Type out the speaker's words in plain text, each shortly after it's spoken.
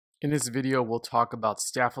In this video, we'll talk about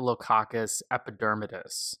Staphylococcus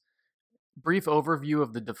epidermidis. Brief overview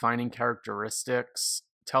of the defining characteristics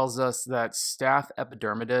tells us that Staph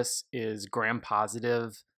epidermidis is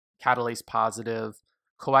gram-positive, catalase positive,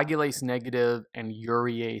 coagulase negative, and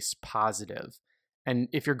urease positive. And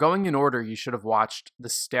if you're going in order, you should have watched the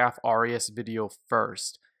Staph aureus video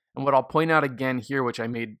first. And what I'll point out again here, which I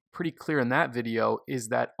made pretty clear in that video, is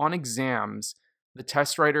that on exams, the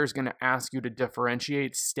test writer is going to ask you to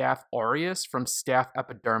differentiate Staph aureus from Staph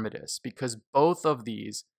epidermidis because both of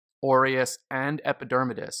these, aureus and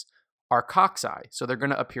epidermidis, are cocci. So they're going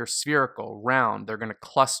to appear spherical, round, they're going to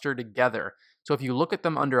cluster together. So if you look at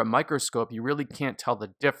them under a microscope, you really can't tell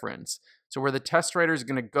the difference. So where the test writer is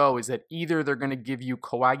going to go is that either they're going to give you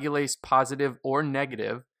coagulase positive or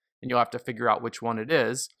negative, and you'll have to figure out which one it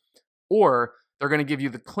is, or they're going to give you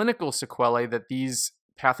the clinical sequelae that these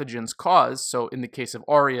pathogens cause. So in the case of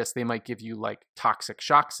aureus, they might give you like toxic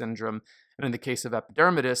shock syndrome. And in the case of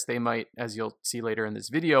epidermidis, they might, as you'll see later in this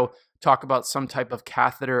video, talk about some type of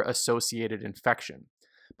catheter-associated infection.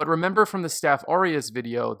 But remember from the Staph aureus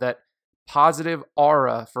video that positive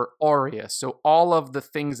aura for aureus, so all of the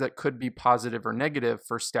things that could be positive or negative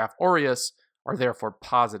for Staph aureus are therefore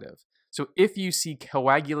positive. So if you see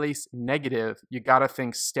coagulase negative, you gotta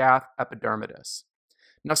think Staph epidermidis.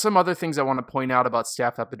 Now, some other things I want to point out about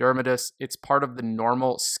Staph epidermidis, it's part of the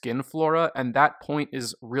normal skin flora, and that point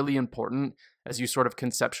is really important as you sort of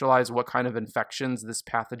conceptualize what kind of infections this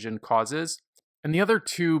pathogen causes. And the other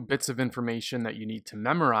two bits of information that you need to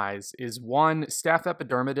memorize is one, Staph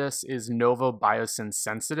epidermidis is novobiocin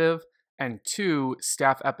sensitive, and two,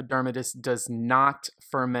 Staph epidermidis does not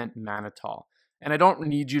ferment mannitol. And I don't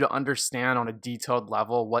need you to understand on a detailed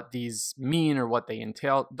level what these mean or what they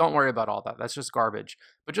entail. Don't worry about all that. That's just garbage.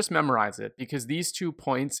 But just memorize it because these 2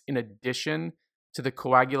 points, in addition to the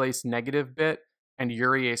coagulase negative bit and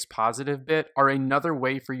urease positive bit, are another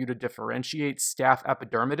way for you to differentiate Staph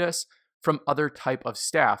epidermidis from other type of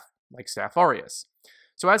staph, like Staph aureus.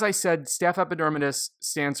 So as I said, Staph epidermidis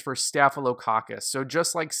stands for Staphylococcus. So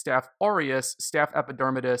just like Staph aureus, Staph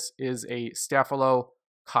epidermidis is a Staphylococcus,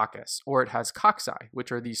 or it has cocci,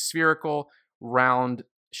 which are these spherical,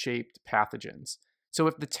 round-shaped pathogens. So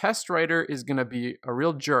if the test writer is going to be a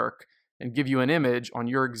real jerk and give you an image on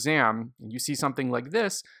your exam, and you see something like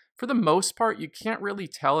this, for the most part, you can't really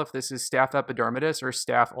tell if this is Staph epidermidis or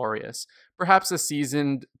Staph aureus. Perhaps a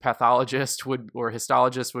seasoned pathologist or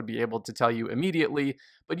histologist would be able to tell you immediately,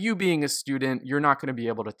 but you being a student, you're not going to be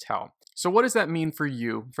able to tell. So what does that mean for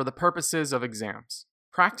you for the purposes of exams?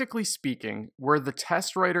 Practically speaking, where the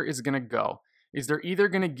test writer is going to go is they're either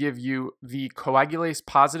going to give you the coagulase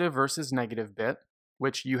positive versus negative bit,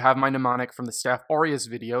 which you have my mnemonic from the Staph aureus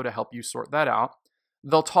video to help you sort that out.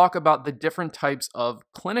 They'll talk about the different types of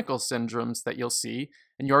clinical syndromes that you'll see,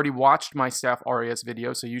 and you already watched my Staph aureus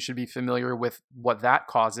video, so you should be familiar with what that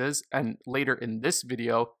causes, and later in this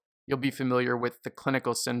video, you'll be familiar with the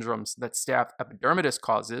clinical syndromes that Staph epidermidis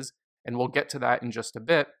causes, and we'll get to that in just a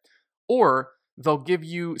bit. Or they'll give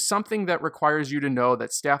you something that requires you to know that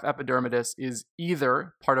Staph epidermidis is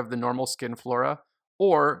either part of the normal skin flora,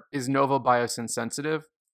 or is novobiocin sensitive,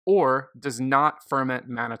 or does not ferment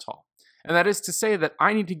mannitol. And that is to say that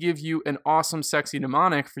I need to give you an awesome, sexy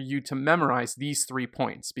mnemonic for you to memorize these 3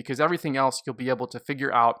 points, because everything else you'll be able to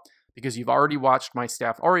figure out because you've already watched my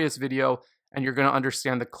Staph aureus video, and you're going to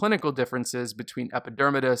understand the clinical differences between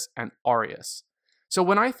epidermidis and aureus. So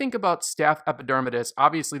when I think about Staph epidermidis,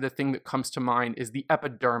 obviously the thing that comes to mind is the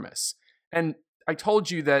epidermis. And I told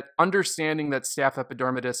you that understanding that Staph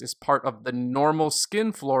epidermidis is part of the normal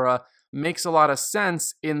skin flora makes a lot of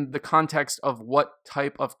sense in the context of what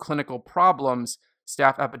type of clinical problems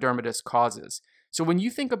Staph epidermidis causes. So when you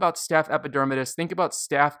think about Staph epidermidis, think about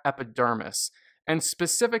Staph epidermis. And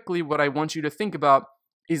specifically what I want you to think about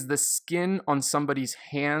is the skin on somebody's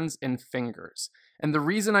hands and fingers. And the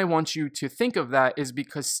reason I want you to think of that is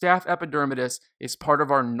because Staph epidermidis is part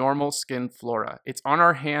of our normal skin flora. It's on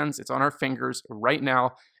our hands, it's on our fingers right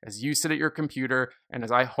now as you sit at your computer and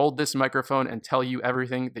as I hold this microphone and tell you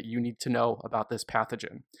everything that you need to know about this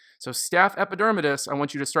pathogen. So Staph epidermidis, I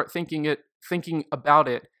want you to start thinking about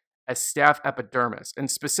it as Staph epidermis,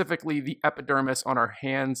 and specifically the epidermis on our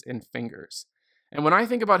hands and fingers. And when I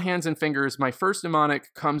think about hands and fingers, my first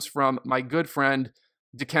mnemonic comes from my good friend,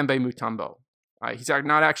 Dikembe Mutombo. He's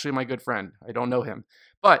not actually my good friend. I don't know him.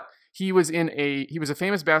 But he was a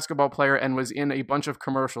famous basketball player and was in a bunch of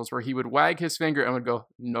commercials where he would wag his finger and would go,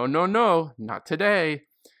 no, no, no, not today.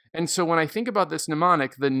 And so when I think about this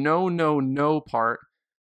mnemonic, the no, no, no part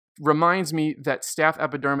reminds me that Staph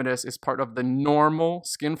epidermidis is part of the normal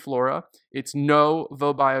skin flora. It's no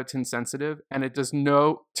biotin sensitive, and it does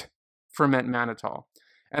no ferment mannitol.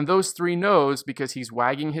 And those three no's, because he's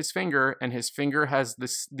wagging his finger and his finger has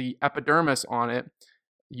the epidermis on it,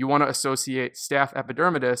 you want to associate Staph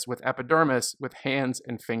epidermidis with epidermis with hands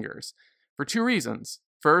and fingers for two reasons.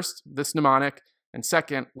 First, this mnemonic, and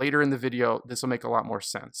second, later in the video, this will make a lot more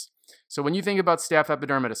sense. So when you think about Staph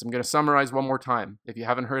epidermidis, I'm going to summarize one more time if you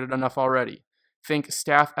haven't heard it enough already. Think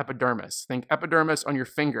Staph epidermis. Think epidermis on your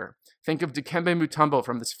finger. Think of Dikembe Mutombo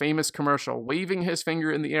from this famous commercial, waving his finger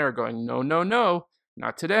in the air going, no, no, no,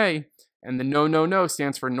 not today. And the no, no, no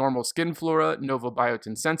stands for normal skin flora,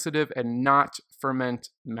 novobiotin sensitive, and not ferment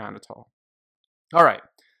mannitol. All right,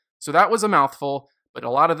 so that was a mouthful, but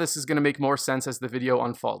a lot of this is going to make more sense as the video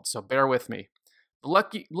unfolds, so bear with me.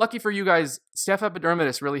 Lucky for you guys, Staph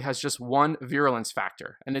epidermidis really has just one virulence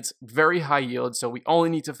factor, and it's very high yield, so we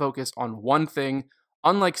only need to focus on one thing,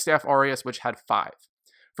 unlike Staph aureus, which had 5.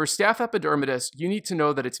 For Staph epidermidis, you need to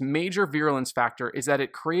know that its major virulence factor is that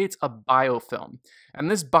it creates a biofilm. And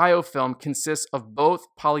this biofilm consists of both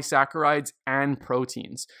polysaccharides and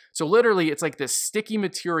proteins. So literally, it's like this sticky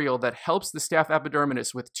material that helps the Staph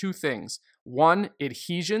epidermidis with two things. One,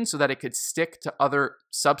 adhesion, so that it could stick to other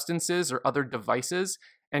substances or other devices.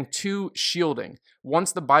 And 2, shielding.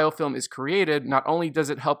 Once the biofilm is created, not only does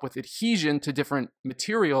it help with adhesion to different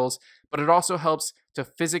materials, but it also helps to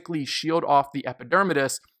physically shield off the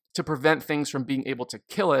epidermidis to prevent things from being able to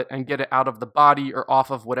kill it and get it out of the body or off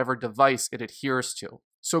of whatever device it adheres to.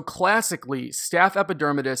 So classically, Staph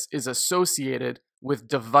epidermidis is associated with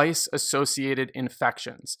device-associated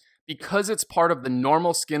infections. Because it's part of the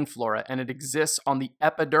normal skin flora and it exists on the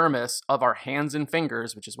epidermis of our hands and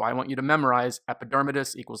fingers, which is why I want you to memorize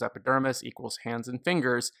epidermidis equals hands and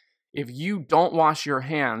fingers. If you don't wash your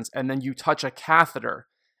hands and then you touch a catheter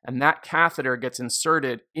and that catheter gets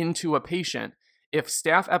inserted into a patient, if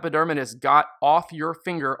Staph epidermidis got off your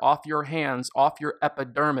finger, off your hands, off your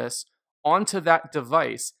epidermis, onto that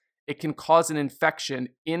device, it can cause an infection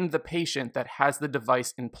in the patient that has the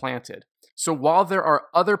device implanted. So while there are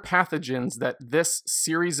other pathogens that this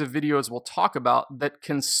series of videos will talk about that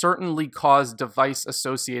can certainly cause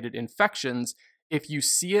device-associated infections, if you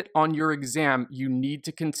see it on your exam, you need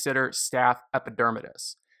to consider Staph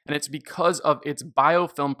epidermidis. And it's because of its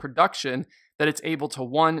biofilm production that it's able to,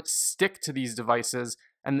 1, stick to these devices,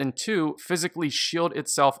 and then 2, physically shield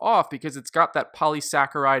itself off because it's got that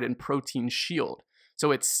polysaccharide and protein shield.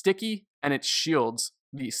 So it's sticky and it shields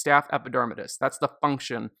the Staph epidermidis. That's the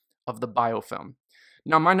function of the biofilm.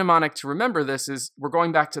 Now, my mnemonic to remember this is we're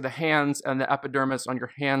going back to the hands and the epidermis on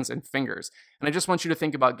your hands and fingers. And I just want you to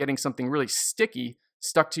think about getting something really sticky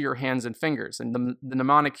stuck to your hands and fingers. And the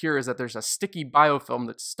mnemonic here is that there's a sticky biofilm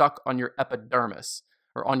that's stuck on your epidermis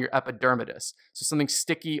or on your epidermidis. So something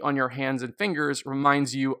sticky on your hands and fingers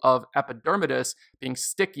reminds you of epidermidis being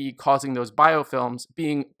sticky, causing those biofilms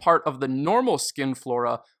being part of the normal skin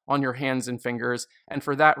flora on your hands and fingers. And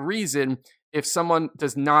for that reason, if someone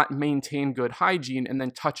does not maintain good hygiene and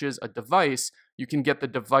then touches a device, you can get the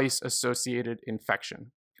device-associated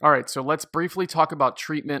infection. All right, so let's briefly talk about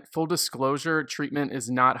treatment. Full disclosure, treatment is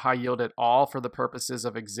not high yield at all for the purposes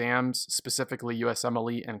of exams, specifically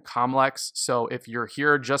USMLE and COMLEX. So if you're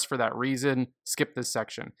here just for that reason, skip this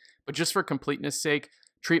section. But just for completeness sake,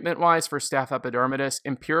 treatment-wise for Staph epidermidis,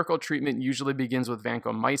 empirical treatment usually begins with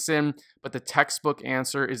vancomycin, but the textbook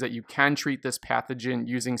answer is that you can treat this pathogen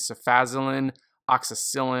using cefazolin,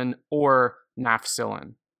 oxacillin, or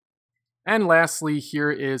nafcillin. And lastly,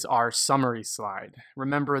 here is our summary slide.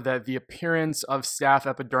 Remember that the appearance of Staph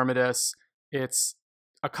epidermidis, it's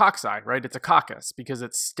a cocci, right? It's a coccus because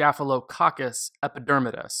it's Staphylococcus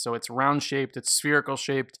epidermidis. So it's round-shaped, it's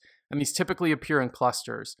spherical-shaped, and these typically appear in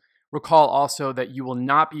clusters. Recall also that you will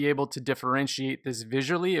not be able to differentiate this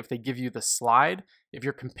visually if they give you the slide, if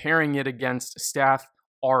you're comparing it against Staph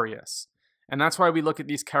aureus. And that's why we look at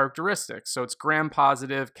these characteristics. So it's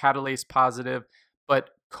gram-positive, catalase positive,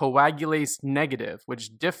 but coagulase negative,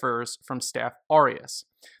 which differs from Staph aureus.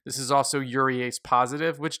 This is also urease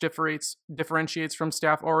positive, which differentiates from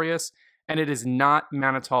Staph aureus, and it is not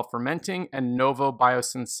mannitol fermenting and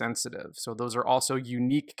novobiotin sensitive. So those are also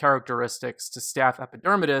unique characteristics to Staph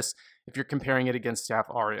epidermidis if you're comparing it against Staph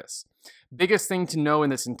aureus. Biggest thing to know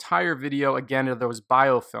in this entire video, again, are those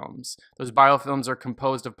biofilms. Those biofilms are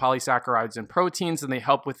composed of polysaccharides and proteins, and they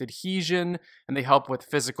help with adhesion, and they help with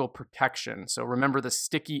physical protection. So remember the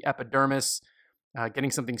sticky epidermis, getting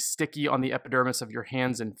something sticky on the epidermis of your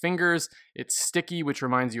hands and fingers. It's sticky, which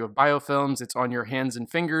reminds you of biofilms. It's on your hands and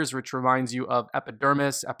fingers, which reminds you of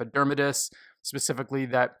epidermis, epidermidis. specifically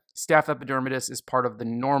that Staph epidermidis is part of the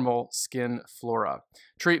normal skin flora.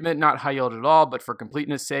 Treatment, not high yield at all, but for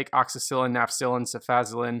completeness sake, oxacillin, nafcillin,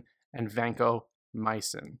 cefazolin, and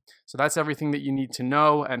vancomycin. So that's everything that you need to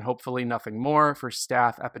know, and hopefully nothing more for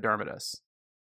Staph epidermidis.